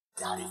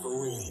Scotty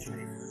for real.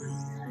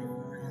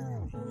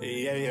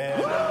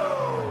 Yeah.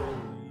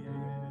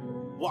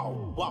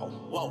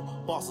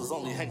 Whoa. Bosses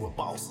only hang with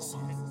bosses.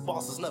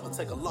 Bosses never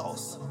take a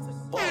loss.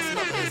 Boss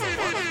never is a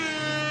runner.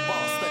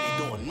 Boss steady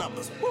doing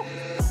numbers. Woo.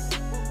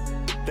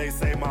 They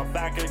say my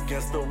back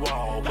against the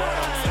wall, but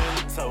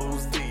I'm 10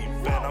 toes deep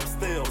and I'm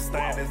still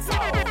standing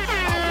tall.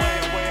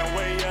 I'm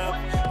way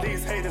up.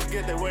 These haters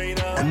get their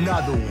weight up.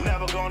 Another one.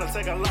 Never gonna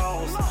take a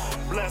loss.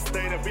 Blessed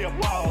day to be a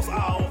boss.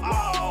 Oh.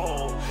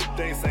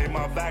 They say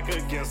my back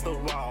against the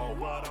wall,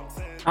 but I'm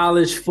 10.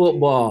 College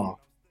football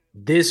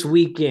this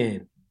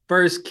weekend.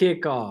 First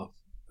kickoff.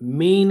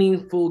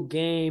 Meaningful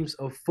games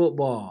of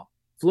football.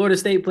 Florida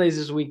State plays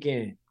this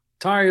weekend.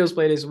 Tar Heels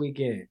play this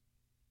weekend.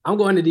 I'm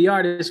going to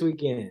DR this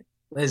weekend.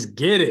 Let's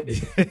get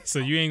it. So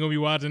you ain't gonna be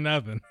watching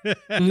nothing.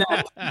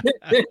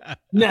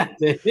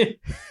 Nothing.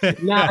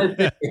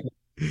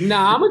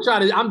 Nah,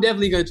 I'm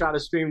definitely gonna try to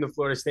stream the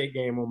Florida State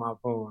game on my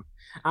phone.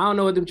 I don't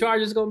know what the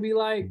Chargers gonna be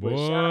like. Boy,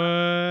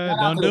 shout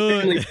don't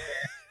do it.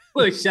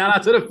 Look, shout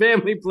out to the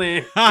family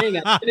plan. They ain't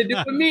got nothing to do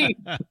with me.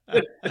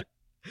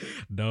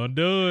 Don't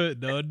do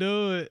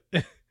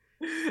it.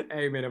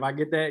 Hey man, if I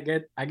get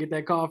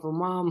that call from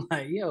mom,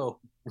 like, yo,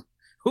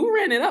 who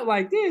ran it up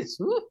like this?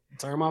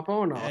 Turn my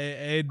phone off.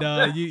 Hey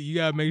dog, you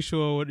gotta make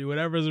sure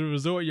whatever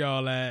resort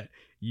y'all at,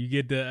 you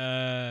get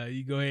the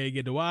you go ahead and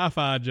get the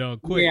Wi-Fi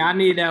junk quick. Yeah, I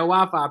need that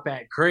Wi-Fi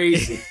pack.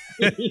 Crazy.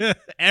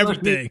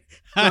 Everything.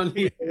 Don't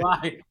need the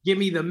Wi-Fi. Give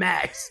me the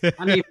max.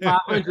 I need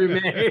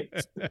 500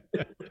 max.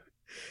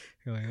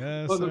 You're like,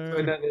 Welcome to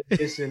another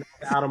edition of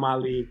the Out of My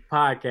League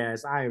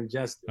podcast. I am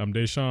Justin. I'm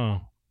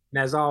Deshaun.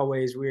 And as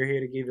always, we're here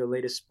to give you the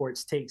latest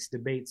sports takes,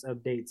 debates,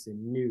 updates,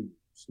 and news.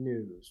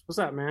 What's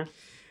up, man?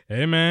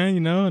 Hey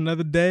man,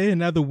 another day,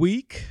 another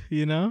week,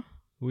 we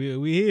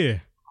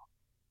here.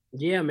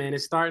 Yeah, man,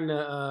 it's starting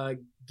to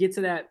get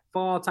to that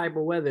fall type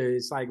of weather.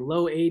 It's like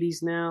low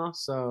 80s now,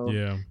 so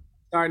yeah,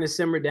 starting to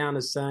simmer down.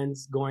 The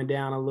sun's going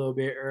down a little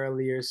bit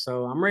earlier,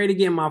 so I'm ready to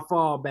get my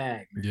fall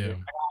bag. Man. Yeah,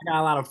 I got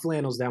a lot of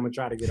flannels that I'm gonna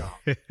try to get off.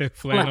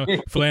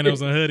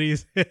 flannels and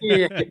hoodies.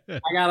 Yeah,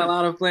 I got a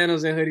lot of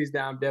flannels and hoodies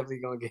that I'm definitely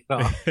gonna get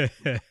off.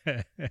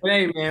 But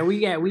hey, man,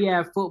 we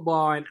have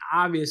football, and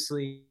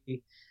obviously,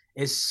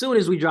 as soon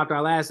as we dropped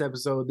our last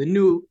episode, the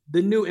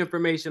new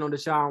information on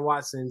Deshaun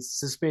Watson's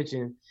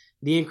suspension,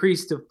 the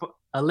increase to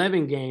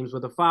 11 games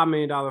with a $5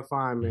 million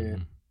fine,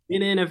 man.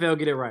 Did the NFL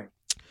get it right?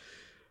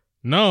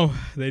 No,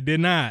 they did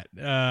not.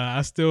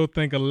 I still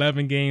think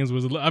 11 games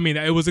was.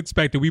 It was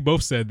expected. We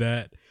both said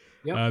that.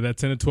 Yep. That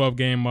 10 to 12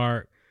 game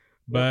mark.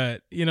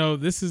 But,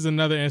 this is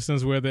another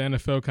instance where the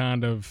NFL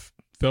kind of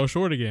fell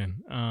short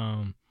again.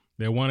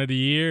 They wanted a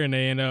year and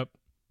they end up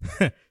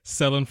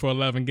selling for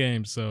 11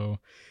 games. So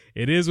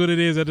it is what it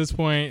is at this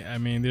point.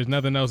 There's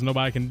nothing else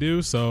nobody can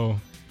do.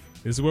 So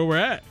this is where we're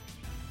at.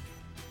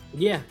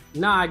 Yeah,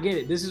 no, I get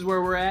it. This is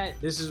where we're at.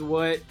 This is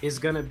what it's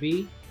going to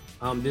be.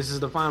 This is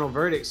the final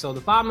verdict. So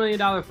the $5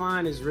 million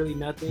fine is really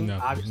nothing.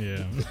 Obviously,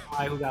 yeah.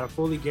 Who got a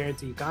fully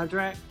guaranteed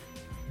contract.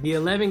 The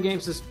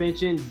 11-game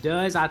suspension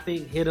does, I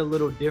think, hit a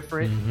little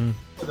different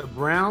for the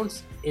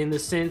Browns in the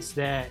sense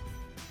that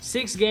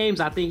 6 games,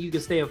 I think you can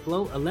stay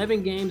afloat.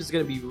 11 games is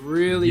going to be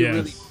really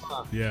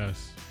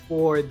tough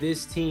for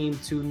this team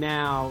to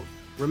now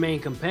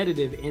remain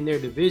competitive in their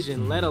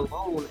division, let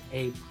alone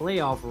a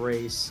playoff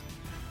race.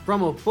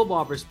 From a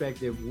football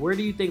perspective, where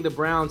do you think the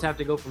Browns have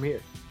to go from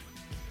here?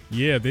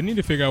 Yeah, they need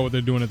to figure out what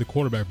they're doing at the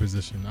quarterback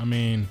position.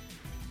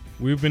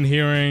 We've been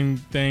hearing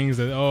things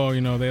that,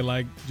 they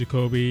like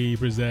Jacoby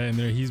Brissett and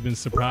he's been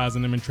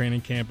surprising them in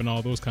training camp and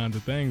all those kinds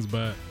of things.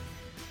 But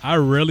I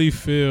really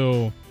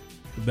feel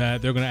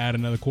that they're going to add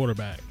another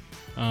quarterback.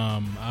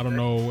 I don't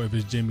know if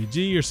it's Jimmy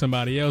G or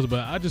somebody else,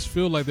 but I just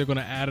feel like they're going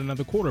to add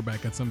another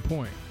quarterback at some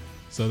point.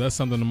 So that's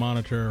something to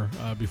monitor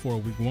before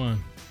week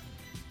 1.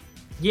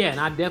 Yeah,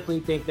 and I definitely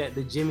think that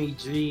the Jimmy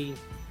G,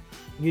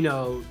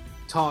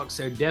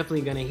 talks are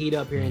definitely going to heat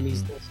up here in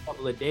these next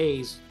couple of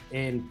days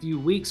and few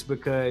weeks,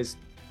 because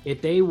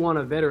if they want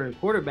a veteran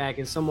quarterback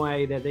in some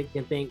way that they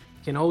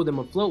can hold them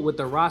afloat with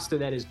the roster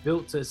that is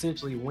built to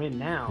essentially win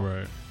now,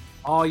 right,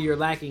 all you're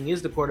lacking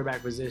is the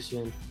quarterback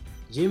position.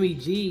 Jimmy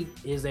G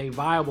is a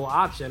viable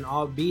option,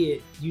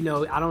 albeit,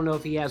 I don't know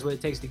if he has what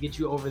it takes to get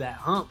you over that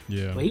hump.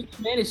 Yeah. But he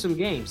can manage some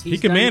games. He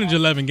can manage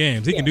 11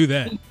 games. He can do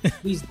that.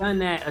 He's done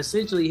that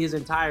essentially his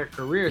entire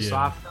career. Yeah. So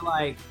I feel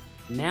like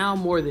now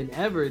more than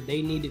ever,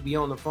 they need to be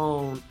on the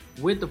phone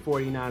with the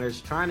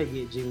 49ers trying to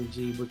get Jimmy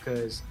G,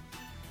 because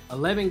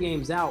 11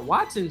 games out,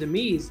 Watson to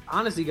me is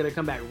honestly going to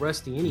come back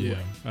rusty anyway.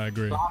 Yeah, I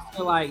agree. So I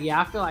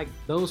feel like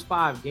those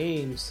 5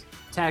 games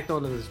tacked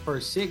onto the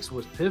first 6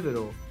 was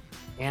pivotal.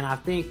 And I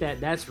think that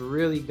that's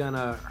really going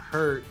to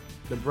hurt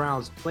the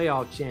Browns'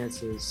 playoff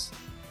chances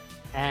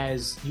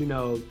as,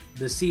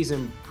 the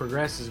season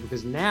progresses.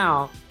 Because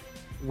now,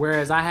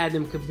 whereas I had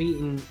them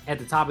competing at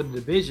the top of the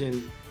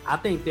division, I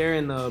think they're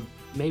in the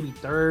maybe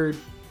 3rd,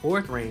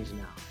 4th range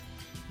now.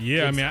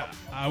 Yeah,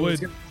 I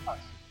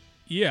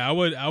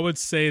would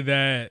say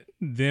that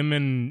them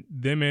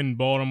and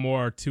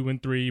Baltimore are 2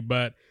 and 3,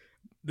 but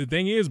the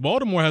thing is,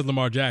 Baltimore has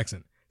Lamar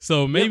Jackson.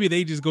 So maybe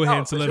they just go ahead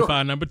and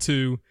solidify number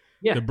 2.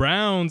 Yeah. The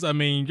Browns, I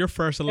mean, your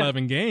first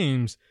 11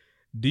 games,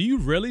 do you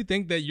really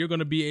think that you're going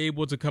to be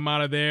able to come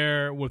out of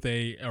there with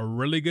a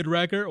really good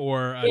record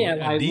or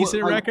a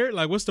decent record?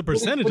 Like, what's the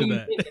percentage of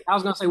that? I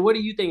was going to say, what are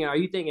you thinking? Are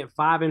you thinking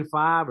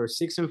 5-5 or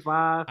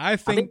 6-5? I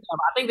think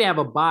they have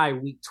a bye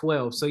week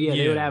 12. So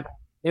they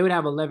would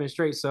have 11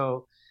 straight.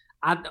 So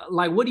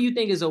what do you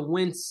think is a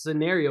win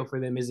scenario for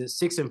them? Is it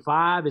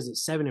 6-5? Is it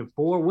 7-4?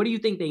 What do you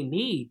think they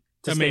need?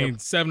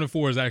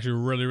 7-4 is actually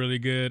really, really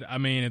good. I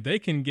mean, if they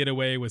can get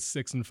away with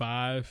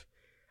 6-5,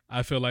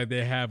 I feel like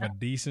they have a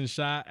decent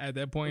shot at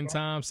that point in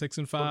time.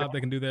 6-5, they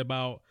can do that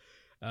about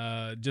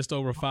just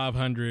over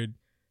 500,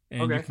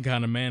 and you can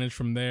kind of manage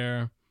from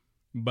there.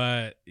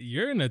 But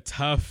you're in a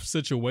tough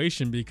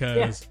situation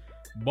because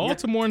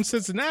Baltimore and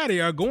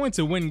Cincinnati are going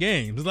to win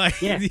games. Like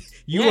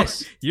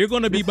you're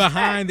going to be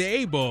behind the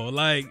 8 ball.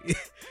 Like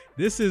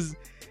this is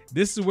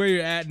where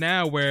you're at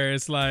now, where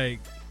it's like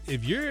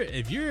if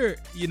you're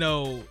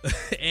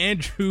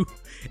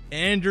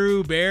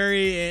Andrew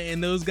Barry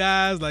and those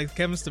guys like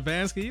Kevin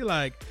Stefanski, you're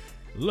like,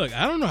 look,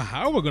 I don't know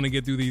how we're going to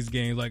get through these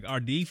games. Like our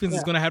defense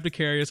is going to have to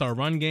carry us. Our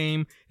run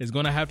game is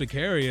going to have to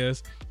carry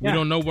us. We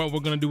don't know what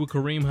we're going to do with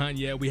Kareem Hunt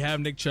yet. We have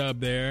Nick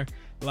Chubb there.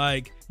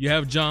 Like you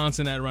have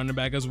Johnson at running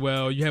back as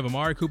well. You have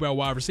Amari Cooper at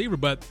wide receiver,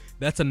 but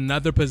that's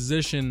another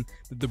position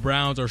that the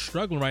Browns are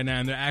struggling right now,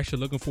 and they're actually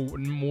looking for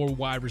more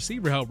wide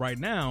receiver help right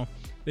now.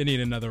 They need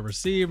another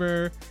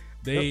receiver.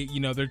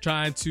 They're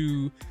trying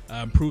to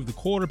improve the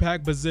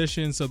quarterback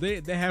position. So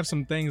they have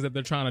some things that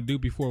they're trying to do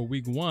before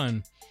week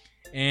 1.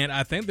 And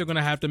I think they're going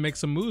to have to make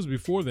some moves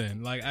before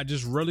then. Like, I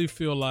just really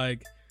feel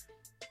like,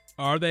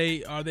 are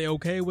they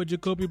okay with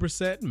Jacoby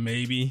Brissett?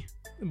 Maybe.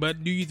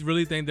 But do you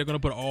really think they're going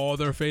to put all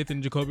their faith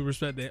in Jacoby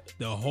Brissett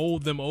to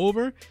hold them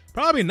over?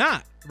 Probably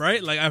not,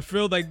 right? Like, I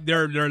feel like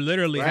they're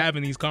literally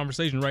having these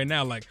conversations right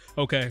now. Like,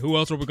 okay, who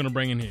else are we going to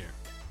bring in here?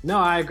 No,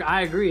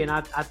 I agree. And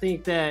I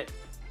think that,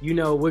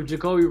 with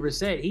Jacoby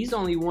Brissett, he's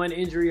only one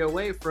injury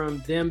away from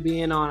them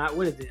being on,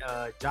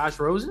 Josh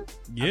Rosen?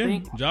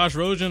 Yeah, Josh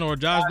Rosen or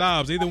Josh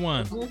Dobbs, either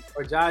one.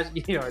 Or Josh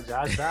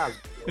Dobbs.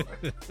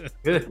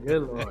 Good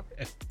Lord.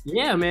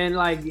 Yeah, man,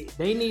 like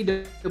they need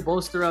to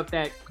bolster up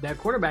that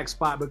quarterback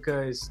spot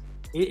because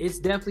it's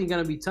definitely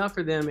going to be tough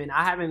for them. And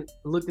I haven't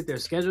looked at their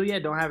schedule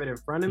yet, don't have it in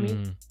front of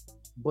me.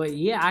 But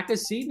yeah, I could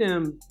see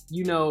them,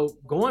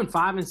 going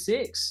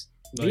 5-6,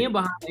 being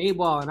behind the 8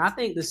 ball. And I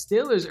think the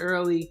Steelers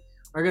early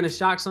are going to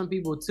shock some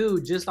people too,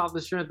 just off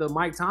the strength of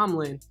Mike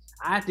Tomlin.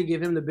 I have to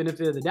give him the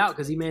benefit of the doubt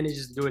because he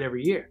manages to do it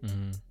every year.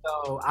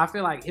 So I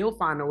feel like he'll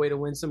find a way to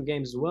win some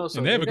games as well. So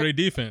and they have a great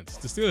defense.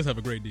 The Steelers have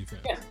a great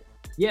defense.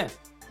 Yeah.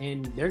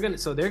 And they're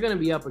gonna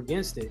be up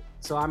against it.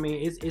 So I mean,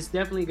 it's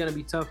definitely gonna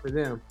be tough for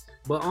them.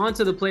 But on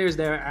to the players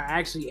that are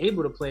actually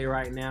able to play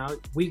right now.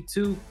 Week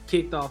 2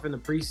 kicked off in the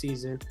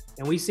preseason,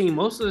 and we've seen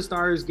most of the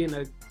starters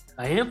getting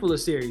a handful of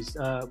series.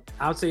 I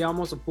would say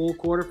almost a full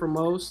quarter for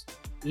most.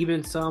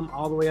 Even some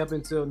all the way up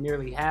until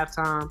nearly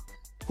halftime.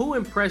 Who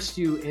impressed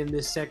you in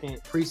this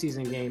second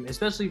preseason game,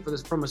 especially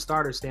from a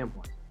starter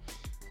standpoint?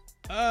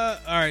 All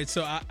right,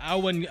 so I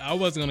wasn't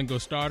gonna go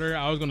starter.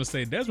 I was gonna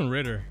say Desmond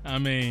Ridder. I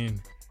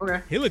mean,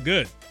 he looked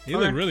good. He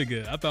looked really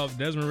good. I thought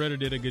Desmond Ridder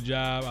did a good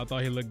job. I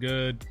thought he looked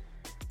good.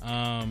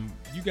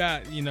 You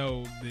got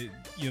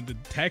the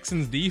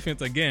Texans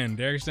defense again.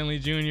 Derek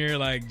Stingley Jr.,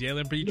 like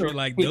Jalen Petrie,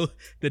 like the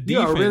defense. You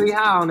are really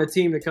high on the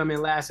team to come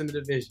in last in the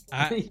division.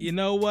 You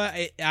know what?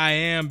 I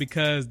am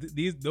because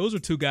those are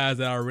two guys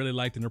that I really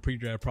liked in the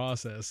pre-draft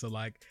process. So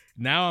like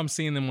now I'm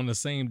seeing them on the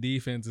same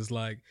defense. It's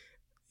like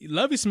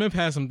Lovie Smith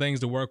has some things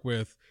to work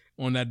with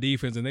on that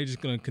defense, and they're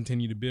just going to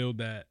continue to build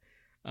that.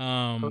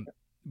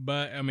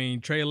 But I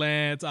mean, Trey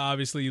Lance,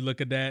 obviously, you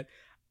look at that.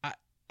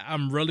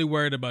 I'm really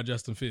worried about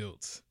Justin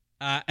Fields.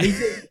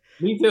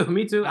 Me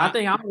too. I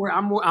think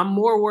I'm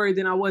more worried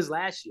than I was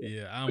last year.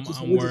 Yeah, I'm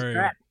worried.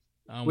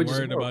 I'm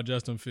worried about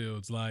Justin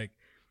Fields. Like,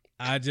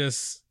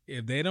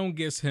 if they don't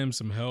get him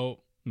some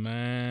help,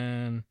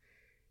 man,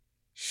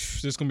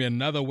 there's gonna be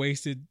another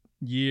wasted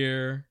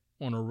year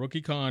on a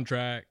rookie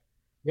contract.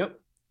 Yep.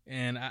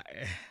 And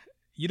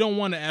you don't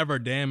want to ever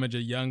damage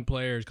a young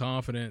player's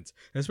confidence,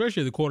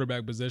 especially the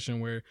quarterback position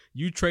where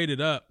you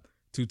traded up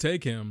to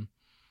take him.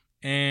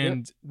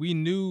 And we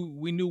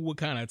knew what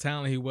kind of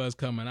talent he was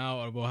coming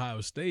out of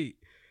Ohio State.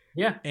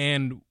 Yeah.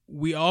 And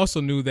we also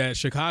knew that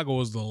Chicago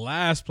was the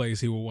last place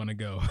he would want to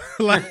go.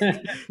 Like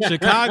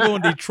Chicago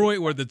and Detroit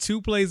were the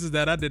two places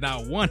that I did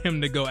not want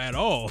him to go at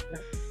all.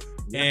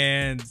 Yeah.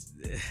 And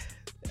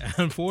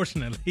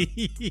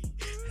unfortunately,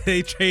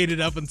 they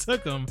traded up and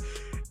took him.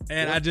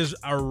 And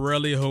I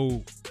really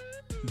hope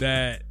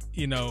that,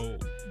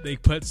 they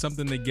put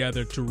something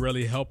together to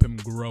really help him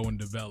grow and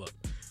develop.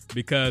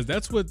 Because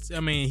that's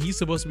he's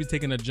supposed to be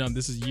taking a jump.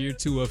 This is year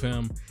 2 of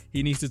him.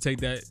 He needs to take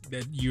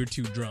that year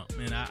 2 jump.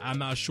 And I'm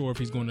not sure if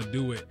he's going to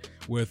do it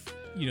with,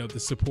 the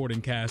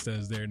supporting cast that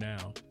is there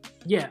now.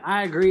 Yeah,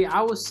 I agree.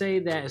 I would say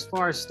that as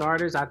far as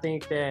starters, I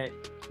think that,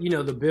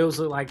 the Bills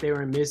look like they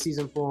were in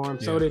midseason form.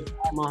 So did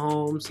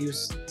Mahomes. He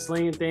was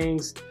slinging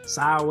things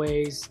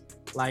sideways.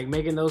 like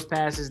making those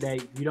passes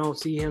that you don't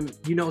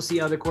see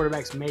other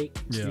quarterbacks make.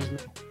 Excuse me.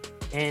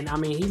 And I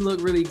mean, he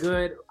looked really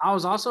good. I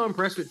was also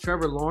impressed with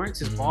Trevor Lawrence.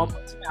 His ball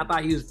placement, I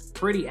thought he was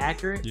pretty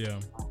accurate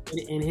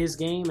in his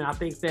game. And I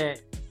think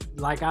that,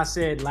 like I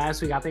said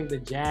last week, I think the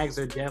Jags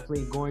are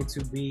definitely going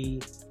to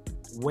be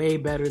way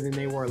better than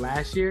they were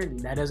last year.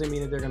 That doesn't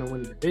mean that they're going to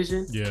win the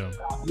division. Yeah.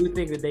 I do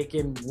think that they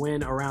can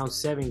win around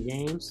 7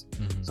 games.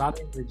 So I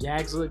think the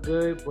Jags look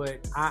good,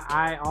 but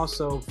I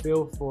also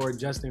feel for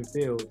Justin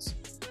Fields.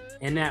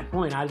 In that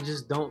point, I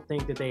just don't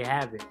think that they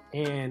have it.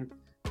 And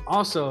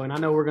also, and I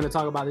know we're going to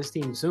talk about this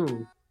team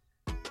soon,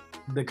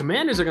 the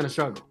Commanders are going to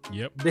struggle.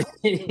 Yep.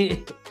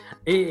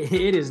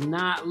 It is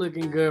not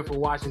looking good for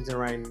Washington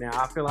right now.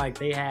 I feel like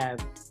they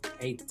have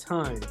a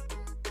ton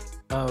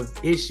of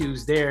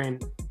issues there.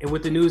 And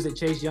with the news that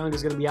Chase Young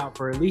is going to be out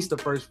for at least the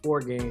first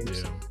 4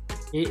 games,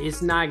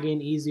 it's not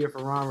getting easier for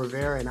Ron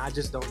Rivera, and I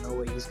just don't know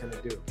what he's going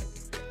to do.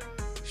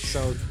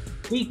 So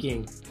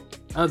speaking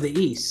of the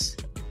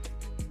East,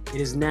 it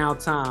is now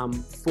time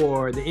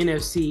for the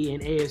NFC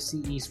and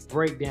AFC East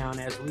breakdown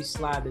as we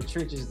slide the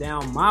trenches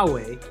down my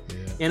way.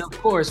 And of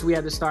course, we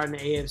have to start in the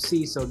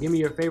AFC. So give me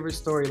your favorite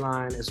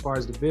storyline as far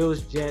as the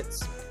Bills,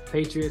 Jets,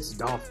 Patriots,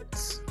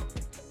 Dolphins.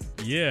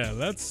 Yeah,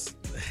 let's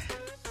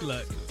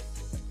look.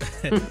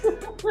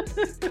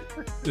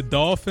 The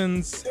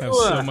Dolphins have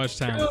so much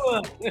talent.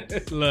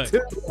 Look,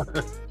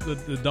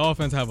 the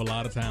Dolphins have a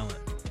lot of talent.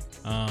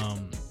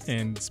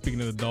 And speaking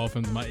of the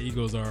Dolphins, my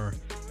Eagles are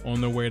on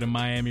their way to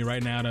Miami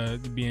right now to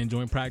be in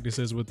joint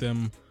practices with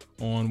them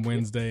on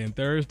Wednesday and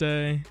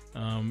Thursday.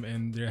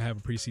 And they have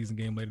a preseason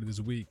game later this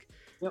week.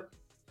 Yep.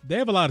 They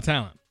have a lot of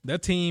talent.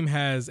 That team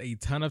has a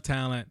ton of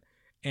talent,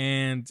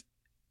 and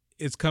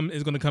it's going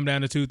to come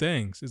down to 2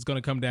 things. It's going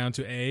to come down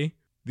to A,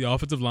 the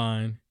offensive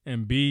line,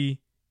 and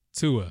B,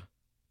 Tua.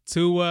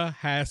 Tua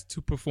has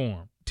to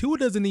perform. Tua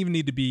doesn't even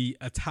need to be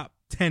a top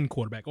 10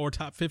 quarterback or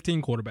top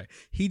 15 quarterback.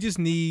 He just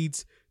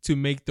needs to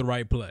make the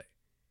right play.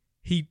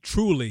 He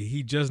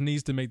just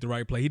needs to make the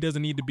right play. He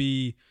doesn't need to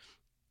be,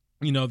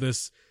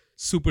 this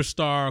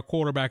superstar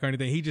quarterback or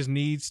anything. He just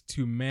needs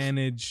to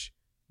manage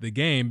the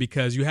game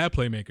because you have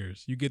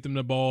playmakers. You get them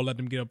the ball, let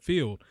them get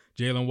upfield.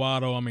 Jalen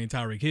Waddle,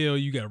 Tyreek Hill,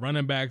 you got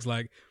running backs,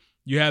 like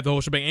you have the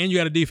whole shebang, and you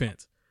got a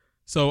defense.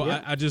 So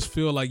I just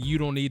feel like you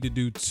don't need to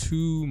do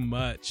too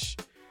much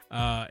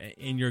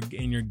in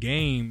your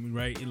game,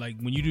 right?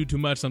 Like when you do too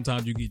much,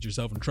 sometimes you get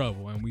yourself in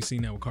trouble, and we've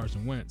seen that with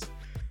Carson Wentz.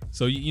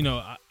 So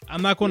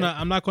I'm not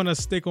gonna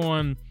stick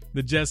on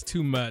the Jets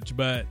too much,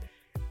 but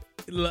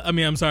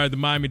the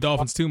Miami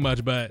Dolphins too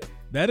much, but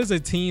that is a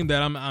team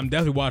that I'm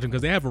definitely watching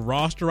because they have a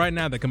roster right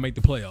now that can make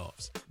the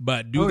playoffs.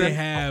 But do they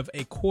have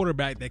a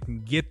quarterback that can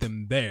get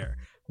them there?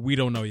 We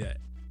don't know yet.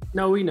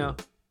 No, we know.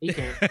 He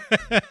can't.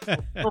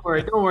 Don't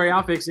worry.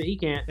 I'll fix it. He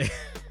can't.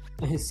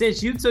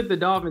 Since you took the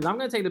Dolphins, I'm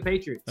going to take the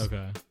Patriots.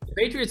 Okay. The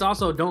Patriots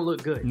also don't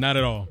look good. Not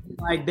at all.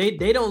 Like,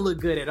 they don't look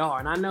good at all.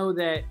 And I know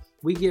that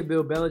we give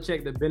Bill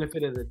Belichick the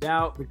benefit of the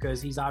doubt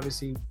because he's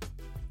obviously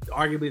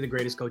arguably the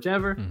greatest coach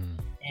ever. Mm-hmm.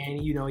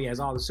 And, he has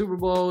all the Super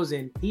Bowls,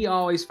 and he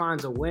always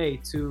finds a way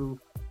to,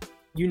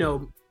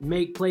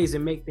 make plays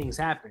and make things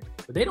happen.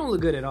 But they don't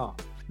look good at all.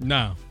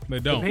 No, they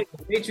don't.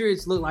 The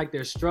Patriots look like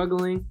they're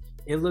struggling.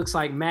 It looks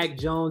like Mac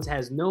Jones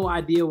has no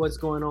idea what's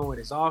going on with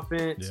his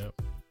offense.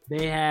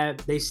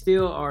 Yep. They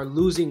still are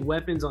losing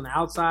weapons on the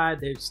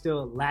outside. They're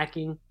still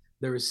lacking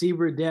the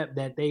receiver depth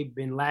that they've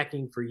been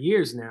lacking for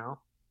years now.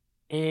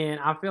 And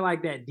I feel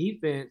like that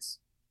defense,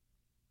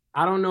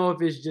 I don't know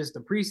if it's just the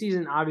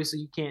preseason. Obviously,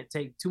 you can't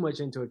take too much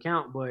into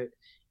account, but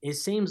it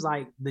seems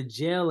like the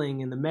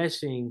gelling and the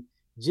meshing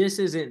just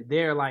isn't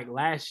there like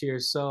last year.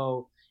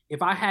 So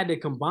if I had to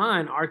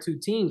combine our 2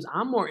 teams,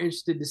 I'm more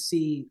interested to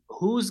see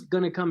who's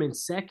going to come in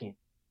second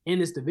in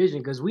this division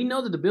because we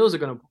know that the Bills are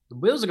going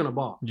to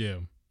ball. Yeah.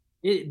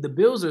 The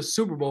Bills are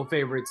Super Bowl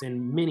favorites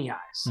in many eyes.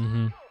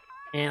 Mm-hmm.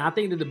 And I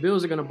think that the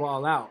Bills are going to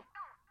ball out.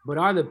 But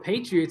are the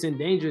Patriots in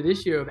danger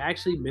this year of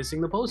actually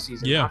missing the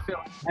postseason? Yeah. I feel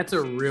like that's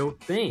a real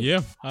thing.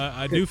 Yeah,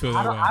 I do feel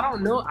that way.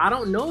 I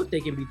don't know if they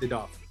can beat the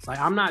Dolphins. Like,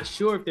 I'm not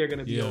sure if they're going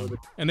to be able to.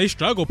 And they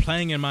struggle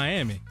playing in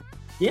Miami.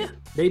 Yeah,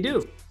 they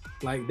do.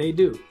 Like, they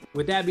do.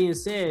 With that being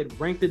said,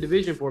 rank the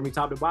division for me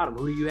top to bottom.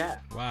 Who do you have?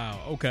 Wow.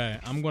 Okay.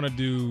 I'm going to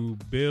do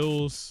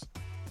Bills,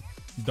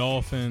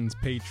 Dolphins,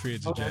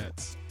 Patriots,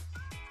 Jets.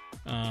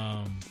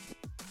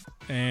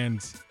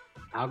 And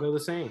I'll go the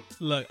same.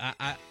 Look,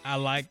 I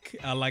like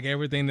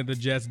everything that the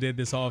Jets did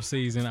this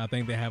offseason. I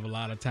think they have a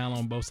lot of talent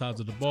on both sides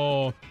of the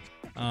ball.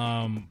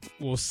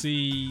 We'll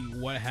see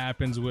what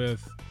happens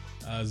with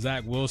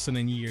Zach Wilson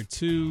in year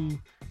 2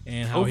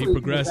 and how he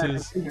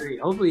progresses.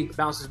 Hopefully he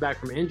bounces back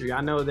from injury.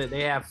 I know that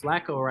they have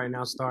Flacco right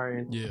now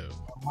starting. Yeah.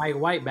 Mike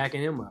White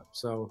backing him up.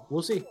 So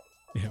we'll see.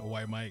 Yeah,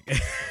 White Mike.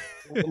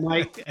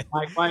 Mike.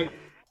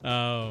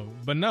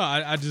 But no,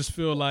 I just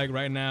feel like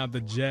right now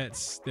the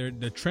Jets, they're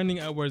trending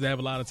upwards. They have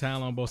a lot of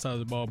talent on both sides of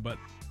the ball, but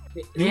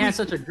they had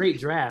such a great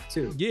draft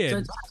too.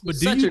 Yeah, but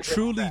do you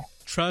truly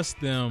trust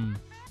them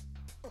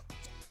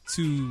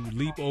to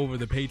leap over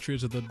the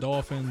Patriots or the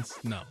Dolphins?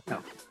 No.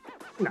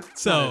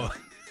 No.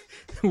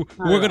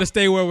 we're going to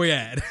stay where we're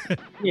at.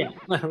 Yeah,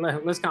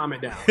 let's calm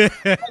it down.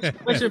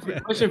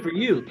 Question for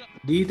you.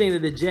 Do you think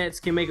that the Jets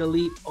can make a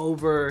leap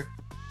over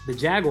the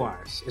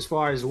Jaguars as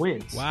far as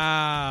wins?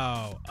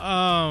 Wow.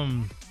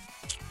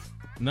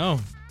 No.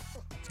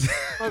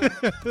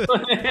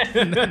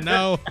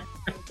 No.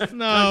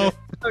 No.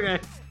 Okay.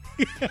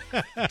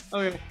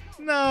 Okay.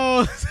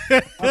 No.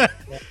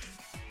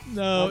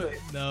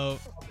 No.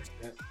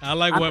 I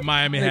like what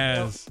Miami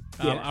has.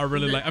 I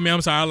really like. I mean,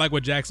 I'm sorry. I like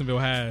what Jacksonville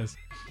has.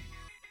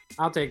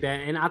 I'll take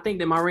that. And I think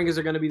that my rankings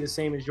are going to be the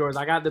same as yours.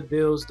 I got the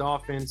Bills,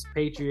 Dolphins,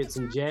 Patriots,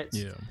 and Jets.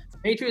 Yeah.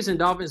 Patriots and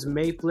Dolphins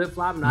may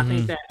flip-flop, and I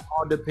think that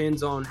all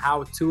depends on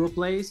how Tua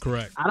plays.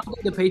 Correct. I don't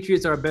think the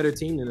Patriots are a better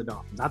team than the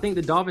Dolphins. I think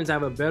the Dolphins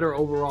have a better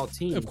overall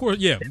team. Of course,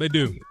 yeah, they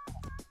do.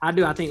 I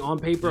do. I think on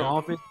paper,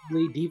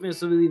 offensively,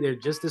 defensively, they're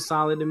just as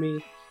solid to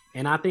me.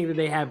 And I think that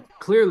they have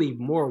clearly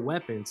more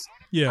weapons.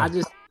 Yeah. I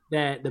just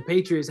that the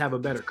Patriots have a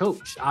better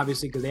coach,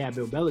 obviously, because they have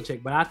Bill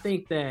Belichick. But I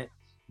think that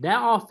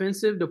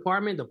offensive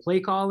department, the play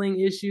calling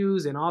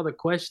issues and all the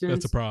questions.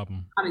 That's a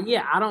problem.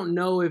 I don't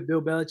know if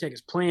Bill Belichick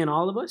is playing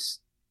all of us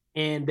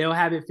and they'll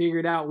have it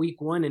figured out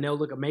week 1 and they'll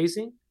look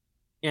amazing.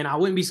 And I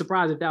wouldn't be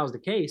surprised if that was the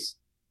case.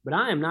 But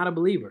I am not a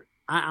believer.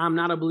 I'm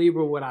not a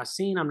believer in what I've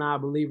seen. I'm not a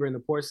believer in the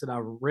reports that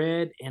I've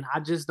read. And I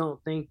just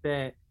don't think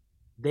that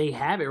they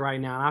have it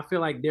right now. And I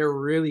feel like they're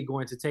really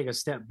going to take a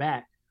step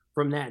back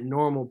from that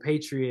normal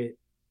Patriot,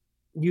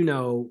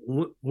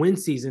 win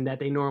season that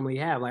they normally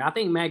have. Like, I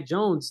think Mac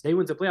Jones, they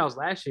went to playoffs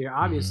last year,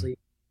 obviously,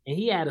 and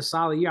he had a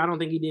solid year. I don't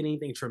think he did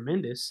anything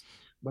tremendous,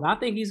 but I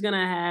think he's going to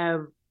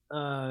have,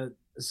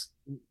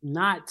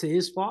 not to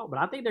his fault, but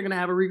I think they're going to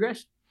have a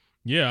regression.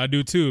 Yeah, I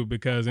do too,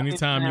 because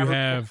anytime you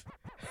have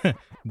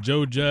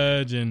Joe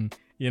Judge and,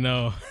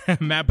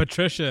 Matt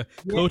Patricia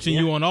coaching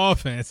you on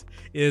offense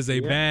is a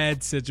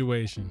bad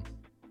situation.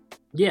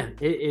 Yeah,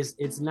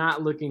 it's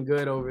not looking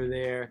good over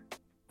there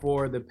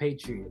for the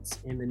Patriots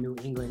in the New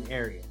England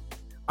area.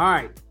 All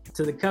right,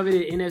 to the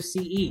coveted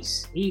NFC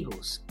East,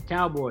 Eagles,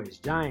 Cowboys,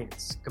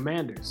 Giants,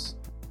 Commanders.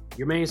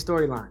 Your main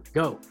storyline,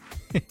 go.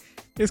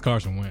 It's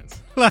Carson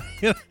Wentz.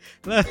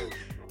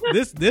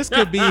 This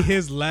could be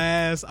his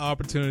last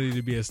opportunity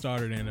to be a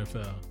starter in the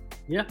NFL.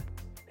 Yeah.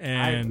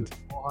 And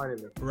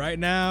right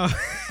now,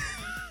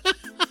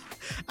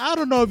 I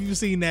don't know if you've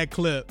seen that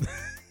clip.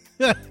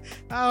 I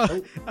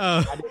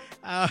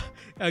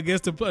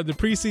guess the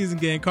preseason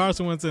game,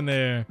 Carson Wentz in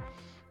there,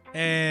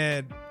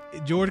 and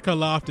George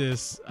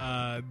Karlaftis,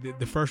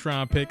 the first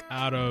round pick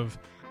out of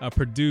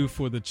Purdue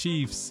for the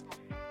Chiefs,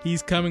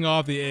 he's coming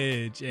off the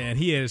edge, and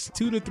he has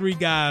 2 to 3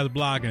 guys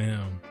blocking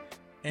him,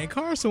 and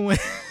Carson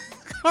Wentz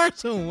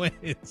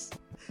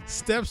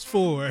steps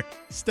forward,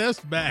 steps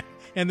back,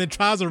 and then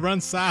tries to run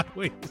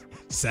sideways.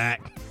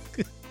 Sack.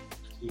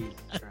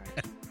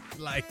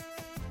 Like,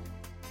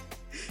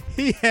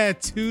 he had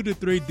 2 to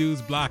 3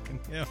 dudes blocking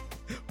him.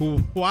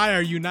 Why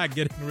are you not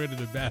getting rid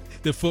of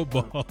the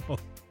football?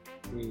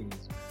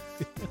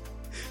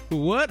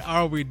 What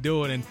are we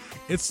doing? And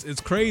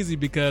it's crazy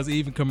because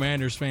even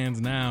Commanders fans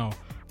now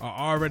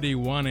are already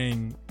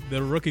wanting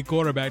the rookie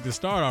quarterback to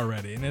start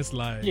already, and it's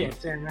like,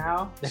 Sam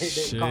Howell.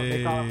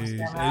 They call him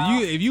Sam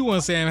Howell. If you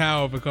want Sam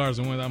Howell for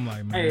Carson Wentz, I'm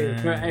like,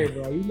 man. Hey,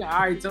 bro,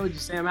 I already told you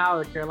Sam Howell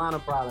is a Carolina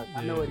product.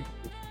 I know what he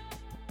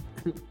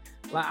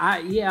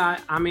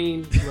is. I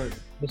mean, look,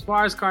 as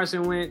far as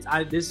Carson Wentz,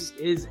 this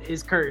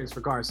is curtains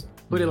for Carson.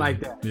 Put it like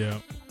that. Yeah.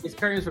 It's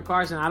curtains for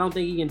Carson. I don't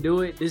think he can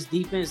do it. This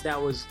defense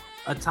that was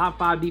a top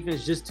 5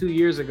 defense just 2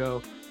 years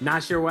ago,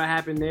 not sure what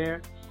happened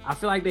there. I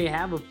feel like they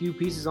have a few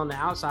pieces on the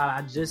outside.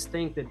 I just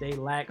think that they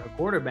lack a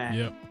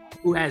quarterback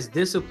who has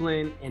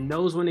discipline and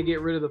knows when to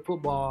get rid of the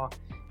football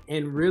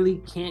and really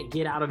can't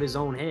get out of his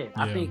own head.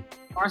 I think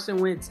Carson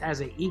Wentz has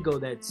an ego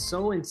that's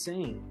so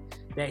insane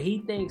that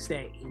he thinks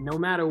that no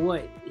matter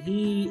what,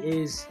 he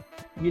is,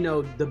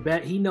 the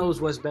best. He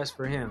knows what's best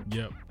for him.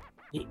 Yep.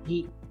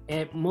 He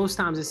at most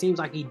times it seems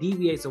like he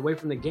deviates away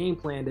from the game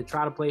plan to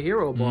try to play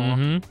hero ball.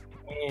 Mm-hmm.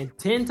 And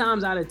 10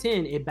 times out of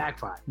 10, it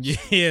backfires. Yeah,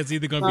 it's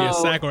either going to be a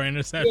sack or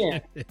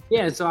interception.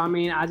 Yeah. So, I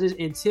mean,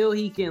 until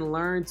he can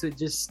learn to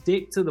just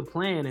stick to the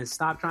plan and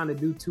stop trying to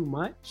do too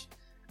much,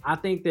 I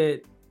think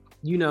that,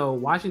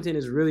 Washington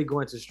is really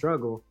going to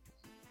struggle.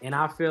 And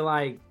I feel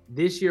like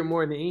this year,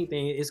 more than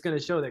anything, it's going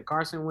to show that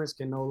Carson Wentz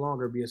can no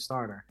longer be a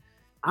starter.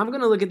 I'm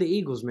going to look at the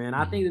Eagles, man.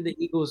 I think that the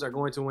Eagles are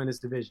going to win this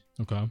division.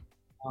 Okay.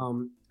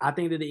 I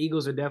think that the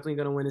Eagles are definitely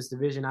going to win this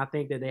division. I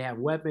think that they have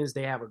weapons.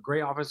 They have a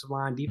great offensive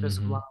line,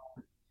 defensive line.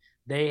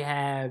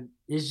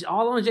 It's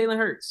all on Jalen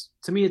Hurts.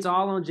 To me, it's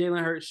all on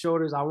Jalen Hurts'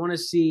 shoulders. I want to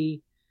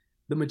see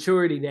the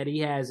maturity that he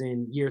has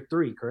in year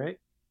 3,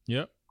 correct?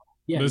 Yep.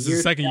 Yeah. This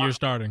is second year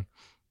starting.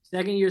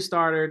 Second year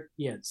starter.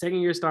 Yeah. Second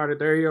year starter,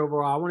 third year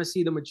overall. I want to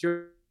see the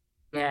maturity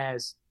he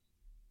has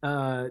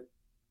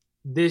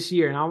this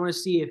year. And I want to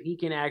see if he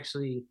can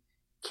actually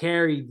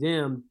carry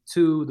them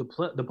to the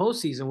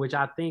postseason, which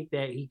I think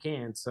that he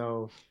can.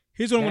 So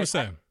here's what I'm going to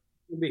say.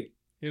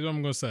 Here's what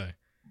I'm going to say.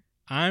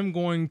 I'm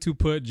going to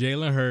put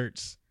Jalen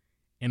Hurts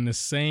in the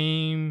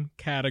same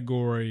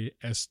category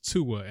as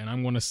Tua, and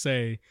I'm going to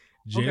say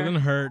Jalen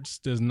Hurts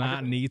does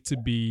not need to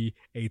be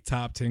a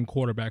top 10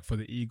 quarterback for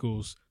the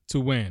Eagles to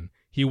win.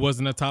 He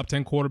wasn't a top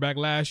 10 quarterback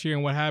last year,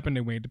 and what happened?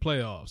 They made the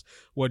playoffs.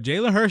 What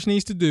Jalen Hurts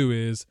needs to do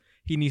is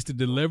he needs to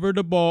deliver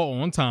the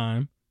ball on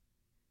time,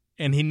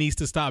 and he needs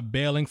to stop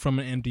bailing from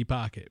an empty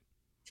pocket.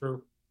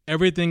 True.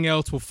 Everything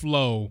else will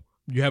flow.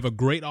 You have a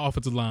great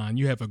offensive line.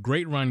 You have a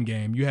great run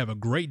game. You have a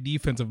great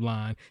defensive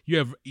line. You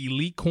have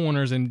elite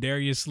corners in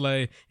Darius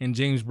Slay and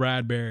James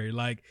Bradbury.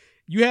 Like,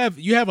 you have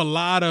a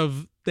lot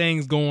of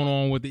things going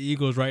on with the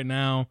Eagles right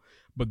now,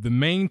 but the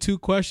main two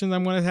questions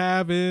I'm going to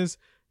have is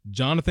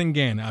Jonathan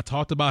Gannon. I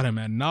talked about him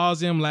ad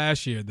nauseum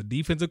last year, the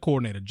defensive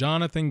coordinator,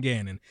 Jonathan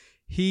Gannon.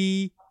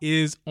 He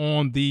is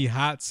on the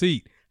hot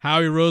seat.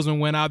 Howie Roseman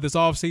went out this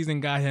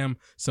offseason, got him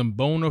some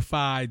bona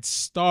fide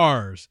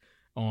stars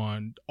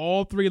on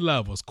all three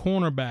levels,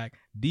 cornerback,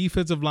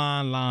 defensive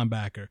line,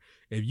 linebacker.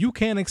 If you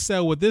can't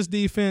excel with this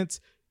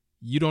defense,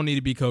 you don't need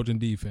to be coaching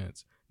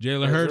defense.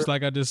 Jalen Hurts,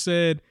 like I just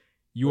said,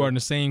 you are in the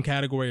same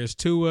category as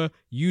Tua.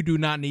 You do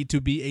not need to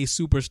be a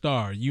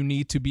superstar. You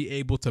need to be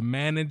able to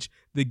manage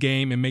the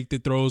game and make the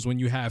throws when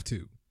you have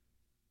to.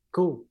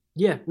 Cool.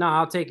 Yeah, no,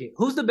 I'll take it.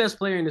 Who's the best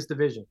player in this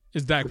division?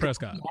 It's Dak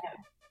Prescott.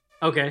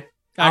 Okay.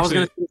 Actually, I was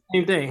going to say the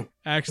same thing.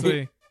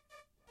 Actually,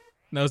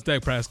 no, it's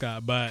Dak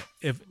Prescott. But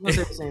if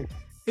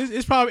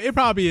it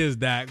probably is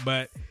Dak,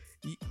 but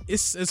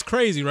it's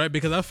crazy, right?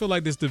 Because I feel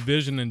like this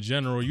division in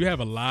general, you have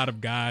a lot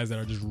of guys that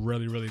are just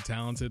really, really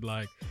talented.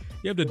 Like,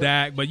 you have the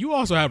Dak, but you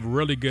also have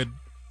really good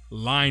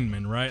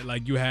linemen, right?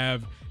 Like, you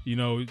have,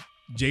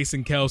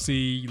 Jason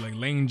Kelce, like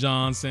Lane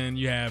Johnson,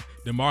 you have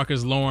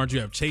DeMarcus Lawrence,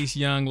 you have Chase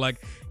Young.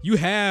 Like, you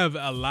have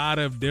a lot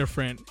of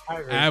different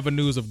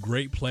avenues of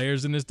great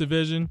players in this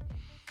division.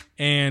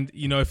 And,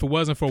 if it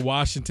wasn't for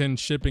Washington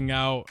shipping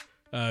out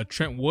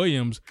Trent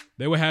Williams,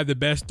 they would have the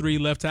best 3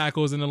 left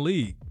tackles in the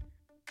league.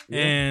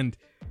 Yeah. And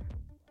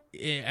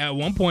at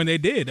one point they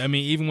did. I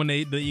mean, even when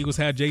the Eagles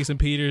had Jason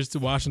Peters,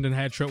 Washington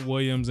had Trent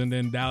Williams, and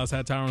then Dallas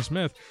had Tyron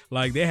Smith.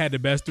 Like, they had the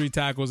best 3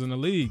 tackles in the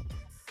league.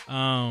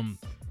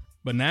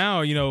 But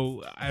now,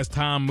 as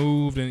time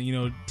moved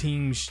and,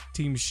 teams,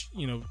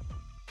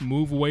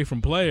 move away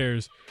from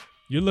players,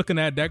 you're looking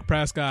at Dak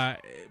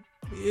Prescott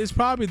is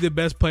probably the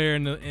best player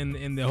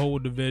in the whole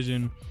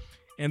division.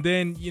 And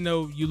then,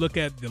 you look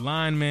at the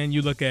linemen,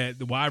 you look at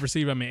the wide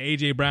receiver. I mean,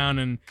 A.J. Brown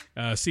and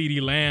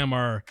CeeDee Lamb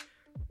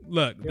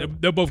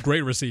they're both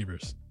great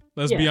receivers.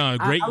 Let's be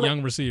honest,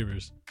 young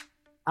receivers.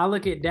 I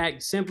look at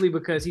Dak simply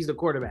because he's the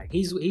quarterback.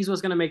 He's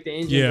what's going to make the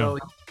engine go.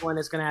 He's the one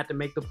that's going to have to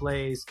make the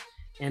plays.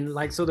 And,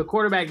 so the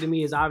quarterback to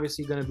me is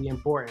obviously going to be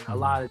important a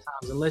lot of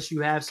times, unless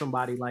you have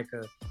somebody like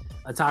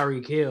a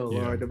Tyreek Hill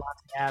or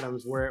Devontae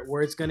Adams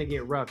where it's going to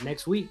get rough.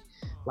 Next week,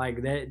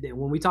 like that,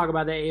 when we talk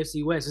about that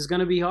AFC West, it's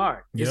going to be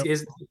hard. Yep.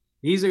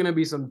 These are going to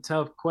be some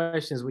tough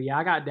questions. But,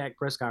 I got Dak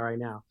Prescott right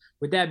now.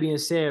 With that being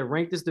said,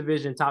 rank this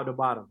division top to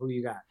bottom. Who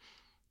you got?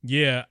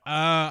 Yeah,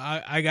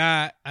 I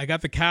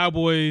got the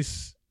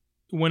Cowboys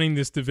winning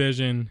this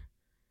division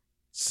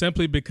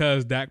simply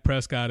because Dak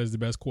Prescott is the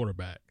best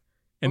quarterback.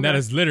 And that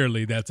is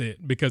literally, that's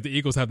it, because the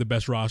Eagles have the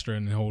best roster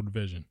in the whole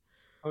division.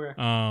 Okay.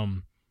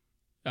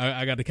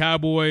 I got the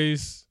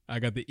Cowboys, I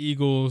got the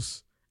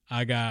Eagles,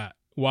 I got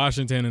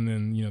Washington, and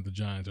then, the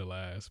Giants are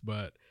last.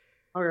 But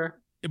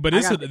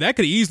that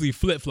could easily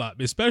flip-flop,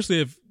 especially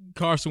if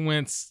Carson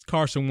Wentz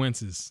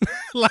is.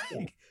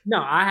 No,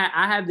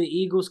 I have the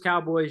Eagles,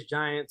 Cowboys,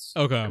 Giants.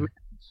 Okay.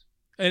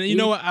 And you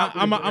know what?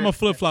 I'm a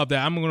flip-flop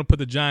that. I'm going to put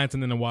the Giants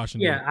and then the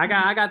Washington. Yeah,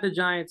 I got the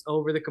Giants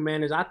over the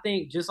Commanders. I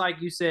think, just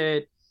like you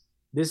said,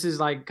 this is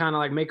kind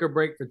of make or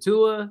break for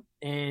Tua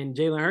and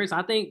Jalen Hurts.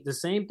 I think the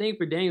same thing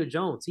for Daniel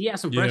Jones. He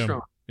has some pressure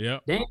on. Yeah.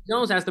 Daniel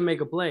Jones has to make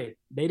a play.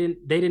 They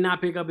did not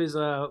pick up his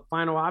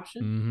final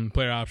option. Mm-hmm.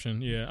 Player option.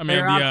 Yeah. I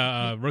mean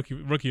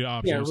rookie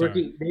option. Yeah,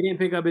 rookie. They didn't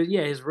pick up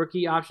his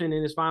rookie option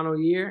in his final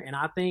year. And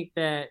I think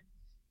that,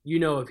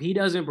 if he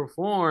doesn't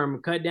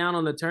perform, cut down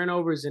on the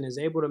turnovers and is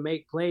able to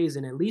make plays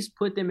and at least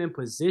put them in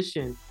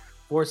position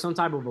for some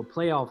type of a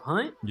playoff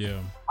hunt. Yeah.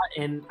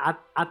 And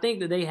I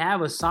think that they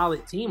have a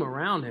solid team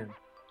around him.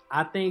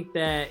 I think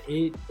that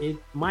it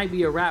might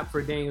be a wrap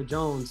for Daniel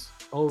Jones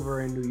over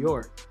in New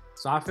York.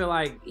 So I feel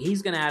like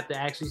he's going to have to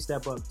actually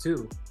step up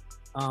too,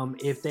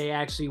 if they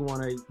actually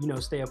want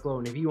to, stay afloat,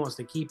 and if he wants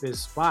to keep his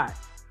spot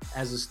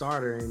as a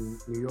starter in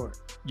New York.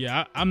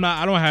 Yeah, I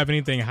don't have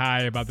anything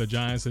high about the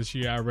Giants this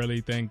year. I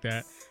really think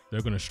that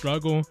they're going to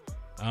struggle.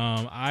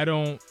 I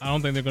don't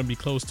think they're going to be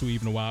close to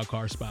even a wild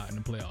card spot in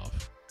the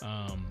playoff.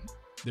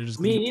 They're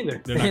just me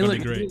either. They're not going to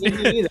be great.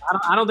 Me either.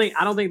 I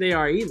don't think they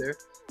are either.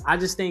 I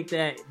just think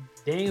that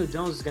Daniel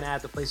Jones is going to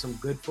have to play some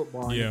good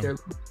football. And if they're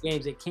losing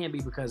games, it can't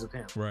be because of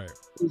him. Right.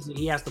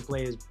 He has to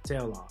play his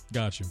tail off.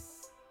 Got you.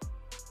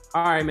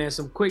 All right, man.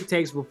 Some quick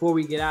takes before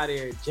we get out of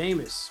here.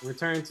 Jameis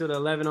returned to the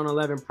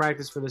 11-on-11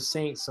 practice for the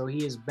Saints, so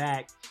he is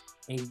back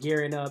and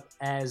gearing up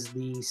as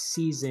the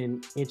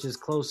season inches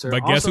closer.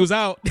 But guess who's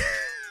out?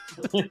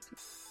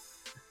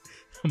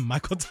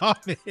 Michael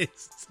Thomas.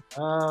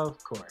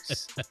 Of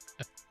course.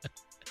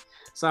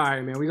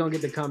 Sorry, man. We're gonna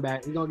get the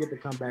comeback. We're gonna get the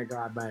comeback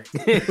God back.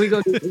 we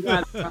got the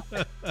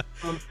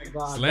comeback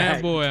God Slam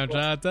back. boy, I'm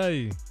trying to tell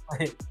you.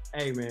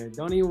 Hey, man,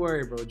 don't even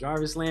worry, bro.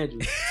 Jarvis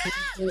Landry.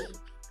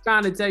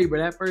 Trying to tell you, bro,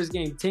 that first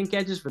game, 10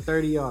 catches for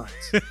 30 yards.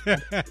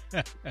 I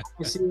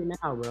can see it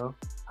now, bro.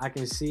 I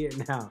can see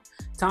it now.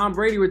 Tom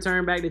Brady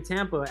returned back to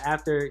Tampa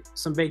after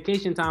some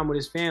vacation time with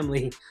his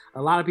family.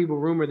 A lot of people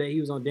rumored that he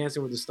was on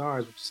Dancing with the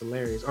Stars, which is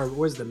hilarious. Or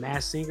was the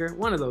Masked Singer?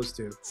 One of those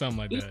two. Something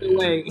like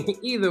that.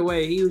 Either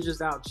way, he was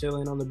just out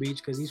chilling on the beach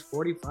because he's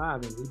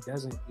 45 and he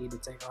doesn't need to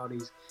take all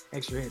these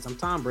extra hits. I'm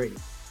Tom Brady.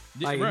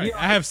 Like, right.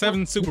 I have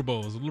 7 Super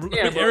Bowls.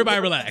 Yeah, everybody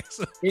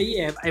relax.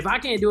 Yeah. If I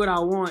can't do what I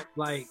want,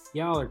 like,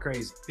 y'all are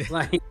crazy.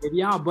 Like, if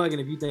y'all bugging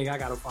if you think I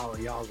got to follow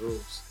y'all's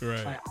rules.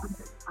 Right. Like,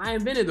 I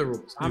invented the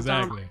rules.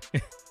 Exactly.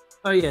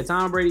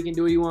 Tom Brady can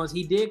do what he wants.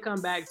 He did come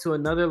back to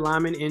another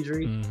lineman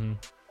injury. Mm-hmm.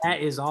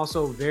 That is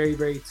also very,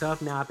 very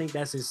tough. Now, I think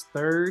that's his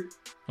third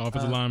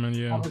offensive lineman,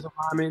 offensive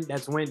lineman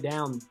that's went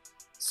down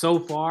so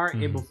far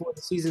and before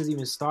the season's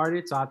even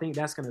started. So I think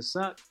that's going to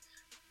suck.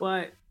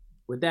 But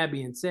with that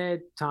being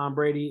said, Tom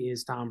Brady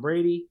is Tom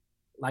Brady.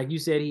 Like you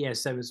said, he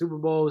has 7 Super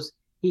Bowls.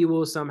 He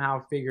will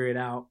somehow figure it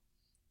out.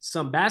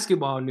 Some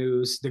basketball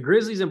news. The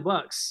Grizzlies and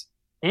Bucks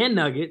and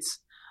Nuggets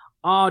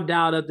all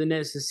dialed up the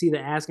Nets to see the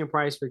asking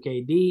price for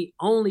KD,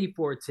 only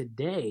for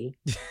today,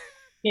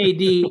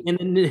 KD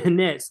and the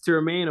Nets to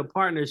remain a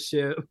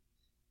partnership.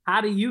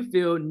 How do you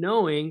feel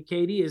knowing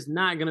KD is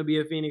not going to be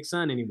a Phoenix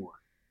Sun anymore?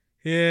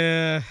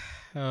 Yeah,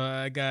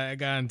 I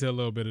got into a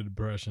little bit of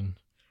depression.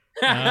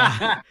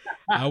 I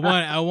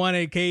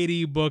wanted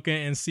KD, Booker,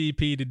 and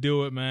CP to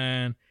do it,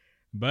 man.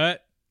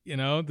 But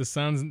the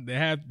Suns they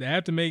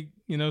have to make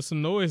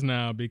some noise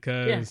now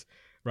because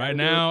right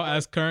now,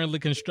 as currently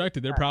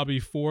constructed, they're probably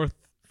fourth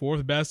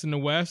best in the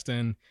West,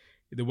 and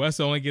the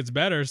West only gets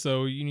better.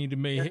 So you need to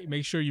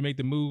make sure you make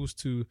the moves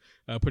to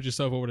put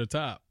yourself over the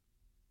top.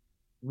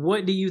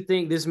 What do you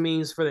think this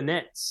means for the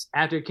Nets?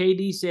 After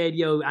KD said,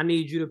 "Yo, I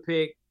need you to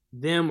pick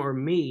them or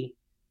me,"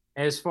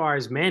 as far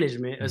as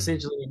management,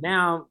 essentially.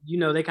 Now,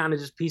 they kind of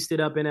just pieced it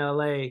up in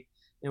LA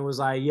and was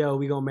like, yo,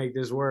 we gonna make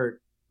this work,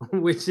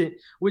 which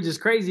is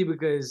crazy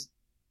because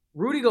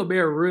Rudy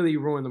Gobert really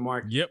ruined the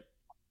market. Yep.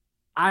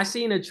 I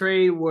seen a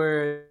trade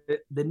where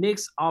the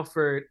Knicks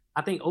offered,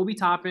 I think, Obi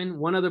Toppin,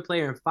 one other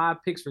player, and 5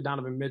 picks for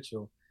Donovan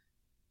Mitchell.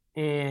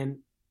 And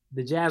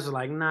the Jazz were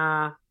like,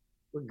 nah,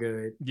 we're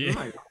good. Yeah. I'm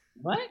like,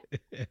 what?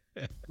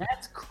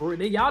 That's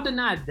crazy. Y'all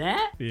denied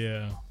that?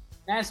 Yeah.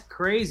 That's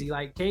crazy.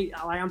 Like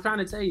I'm trying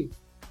to tell you,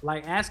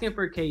 like asking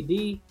for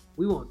KD,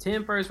 we want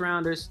 10 first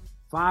rounders,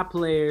 5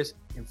 players,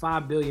 and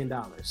 $5 billion.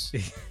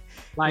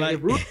 Like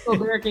if Rudy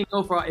Gobert can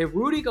go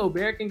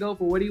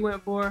for what he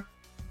went for,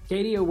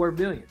 KD are worth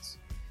billions.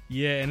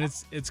 Yeah, and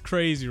it's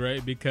crazy,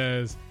 right?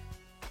 Because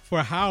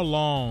for how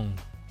long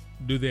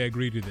do they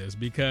agree to this?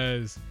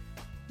 Because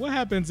what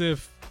happens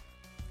if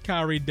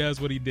Kyrie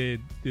does what he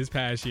did this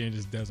past year and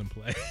just doesn't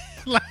play?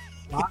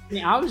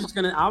 I was just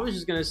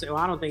gonna say, well,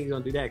 I don't think he's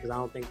gonna do that because I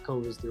don't think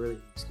COVID's the really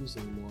excuse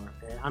anymore.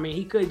 I mean,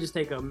 he could just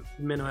take a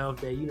mental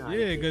health day,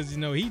 Yeah, because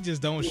he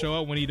just don't show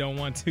up when he don't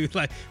want to.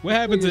 Like, what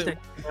happens? Take a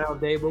mental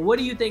health day. But what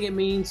do you think it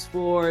means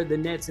for the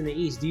Nets in the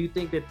East? Do you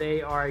think that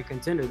they are a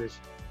contender this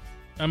year?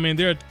 I mean,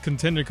 they're a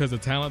contender because of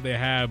the talent they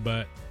have,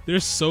 but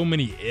there's so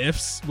many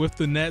ifs with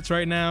the Nets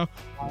right now.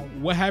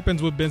 What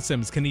happens with Ben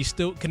Simmons? Can he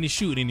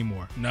shoot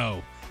anymore?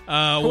 No.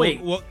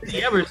 Could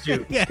he ever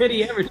shoot? Yeah. Could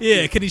he ever shoot?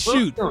 Yeah, can he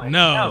shoot?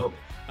 No.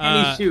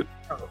 Can he shoot?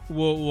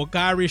 Will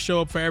Kyrie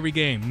show up for every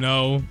game?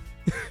 No.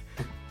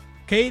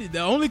 KD, the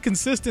only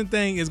consistent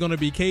thing is going to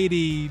be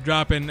KD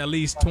dropping at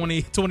least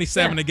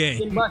 27 a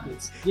game.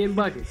 Getting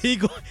buckets.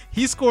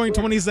 He's scoring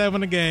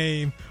 27 a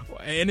game,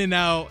 in and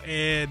out,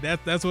 and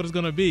that's what it's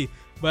going to be.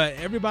 But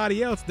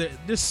everybody else,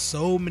 there's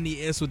so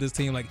many ifs with this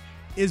team. Like,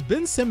 is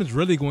Ben Simmons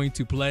really going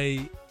to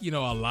play, a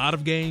lot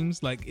of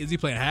games? Like, is he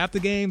playing half the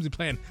games? Is he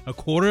playing a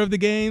quarter of the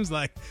games?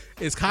 Like,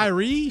 is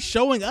Kyrie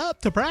showing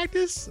up to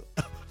practice?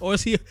 Or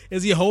is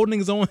he holding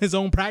his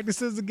own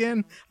practices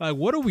again? Like,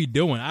 what are we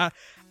doing?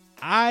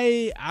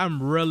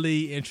 I'm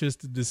really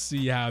interested to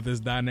see how this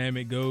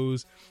dynamic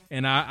goes.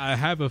 And I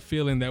have a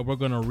feeling that we're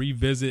going to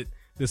revisit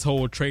this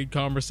whole trade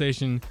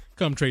conversation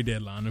come trade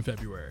deadline in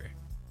February.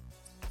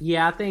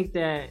 Yeah, I think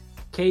that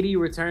KD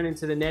returning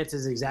to the Nets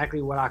is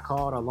exactly what I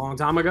called a long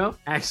time ago,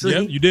 actually.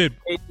 Yep, you did.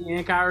 KD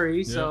and Kyrie.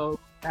 Yep. So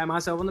pat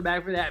myself on the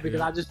back for that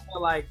because I just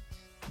feel like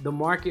the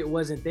market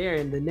wasn't there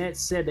and the Nets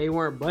said they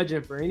weren't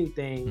budgeting for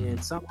anything. Mm-hmm.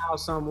 And somehow,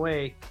 some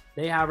way,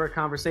 they have our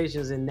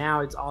conversations and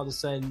now it's all of a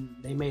sudden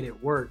they made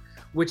it work,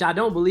 which I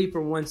don't believe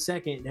for 1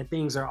 second that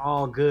things are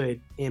all good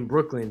in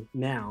Brooklyn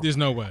now. There's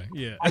no way.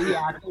 Yeah. I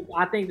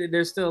think that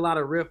there's still a lot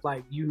of rift.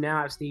 Like you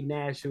now have Steve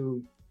Nash,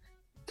 who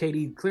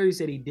KD clearly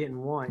said he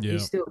didn't want.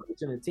 He's still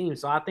coaching the team.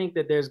 So I think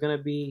that there's going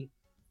to be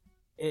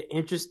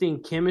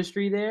interesting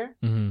chemistry there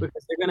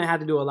because they're going to have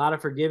to do a lot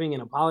of forgiving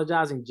and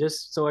apologizing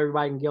just so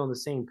everybody can get on the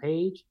same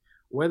page.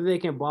 Whether they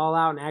can ball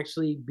out and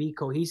actually be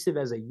cohesive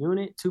as a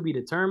unit to be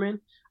determined.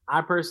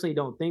 I personally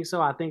don't think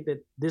so. I think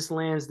that this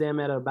lands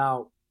them at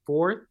about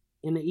 4th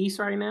in the East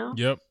right now.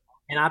 Yep.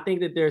 And I think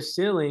that their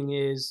ceiling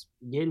is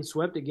getting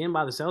swept again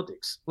by the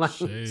Celtics.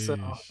 So,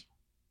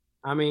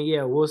 I mean,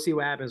 yeah, we'll see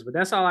what happens. But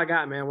that's all I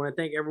got, man. I want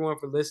to thank everyone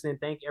for listening.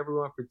 Thank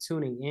everyone for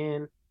tuning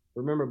in.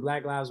 Remember,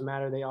 Black Lives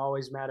Matter. They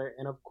always matter.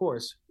 And, of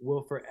course,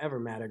 will forever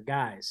matter.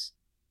 Guys,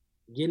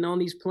 getting on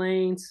these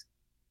planes,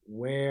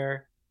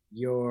 wear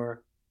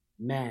your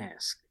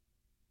mask.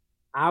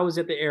 I was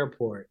at the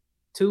airport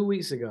 2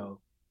 weeks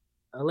ago.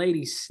 A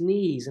lady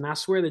sneezed, and I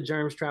swear the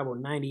germs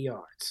traveled 90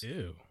 yards. Ew.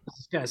 It was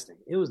disgusting.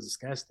 It was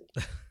disgusting.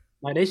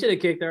 Like, they should have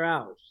kicked her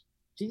out.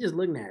 She just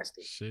looked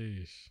nasty.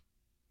 Sheesh.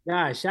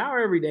 Guys, shower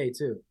every day,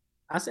 too.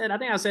 I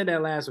think I said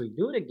that last week.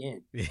 Do it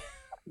again.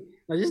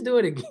 Just do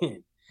it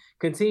again.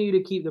 Continue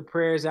to keep the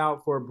prayers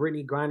out for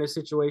Brittany Griner's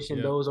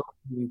situation, those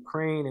in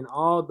Ukraine, and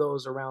all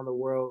those around the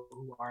world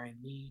who are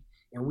in need.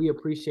 And we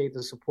appreciate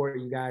the support,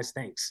 you guys.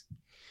 Thanks.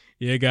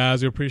 Yeah,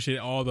 guys, we appreciate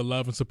all the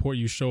love and support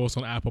you show us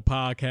on Apple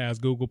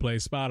Podcasts, Google Play,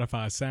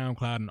 Spotify,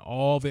 SoundCloud, and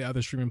all the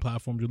other streaming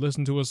platforms you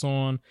listen to us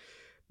on.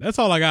 That's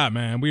all I got,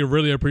 man. We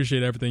really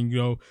appreciate everything,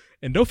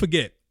 And don't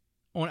forget,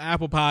 on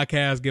Apple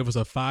Podcasts, give us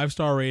a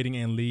 5-star rating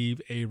and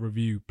leave a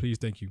review. Please,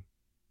 thank you.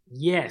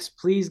 Yes,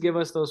 please give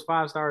us those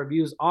 5-star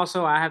reviews.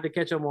 Also, I have to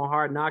catch up on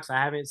Hard Knocks. I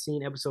haven't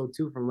seen episode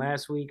 2 from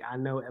last week. I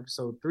know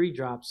episode 3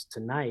 drops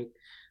tonight,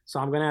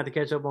 so I'm going to have to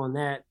catch up on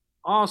that.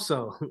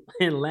 Also,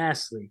 and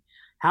lastly,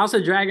 House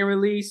of Dragon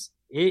release,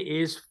 it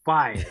is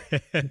fire.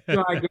 If you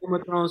are a Game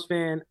of Thrones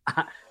fan,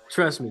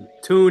 trust me,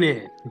 tune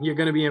in. You're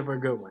going to be in for a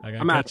good one. I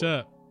got to catch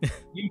up.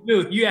 You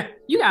do.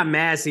 You got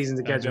mad season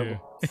to catch up on.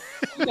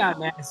 You got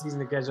mad season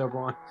to catch up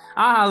on.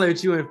 I'll holler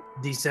at you in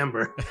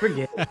December.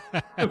 Forget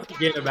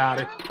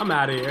about it. I'm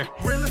out of here.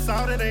 Realest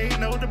out, it ain't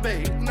no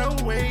debate. No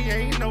way,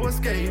 ain't no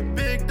escape.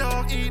 Big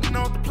dog eating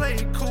off the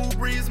plate. Cool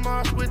breeze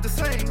march with the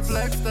Saints.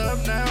 Flexed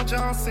up now,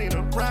 John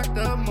Cena. Racked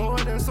up more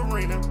than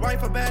Serena.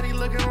 Wife a baddie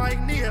looking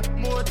like Nia.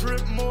 More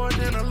drip, more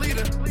than a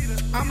leader.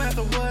 I'm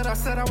after what I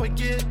said I would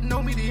get.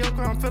 No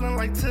mediocre, I'm feeling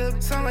like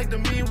Tip. Sound like to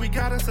me, we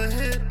got us a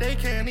hit. They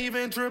can't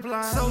even drip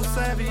line. So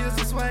savvy is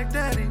a swag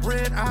daddy.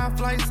 Red eye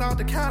flights out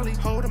to Cali.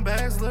 Holding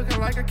bags looking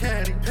like a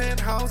caddy.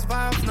 Penthouse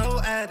vibes, no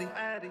addy.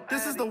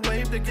 This is the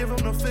wave to give them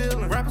the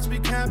feeling. Rappers be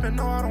capping,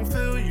 no, I don't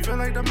feel you. Feel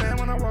like the man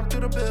when I walk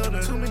through the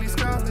building. Too many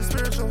scars and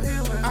spiritual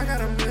healing. I got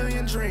a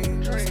million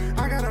dreams.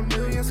 I got a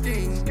million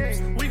schemes.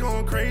 We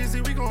going crazy,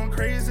 we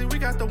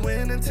got the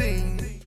winning team.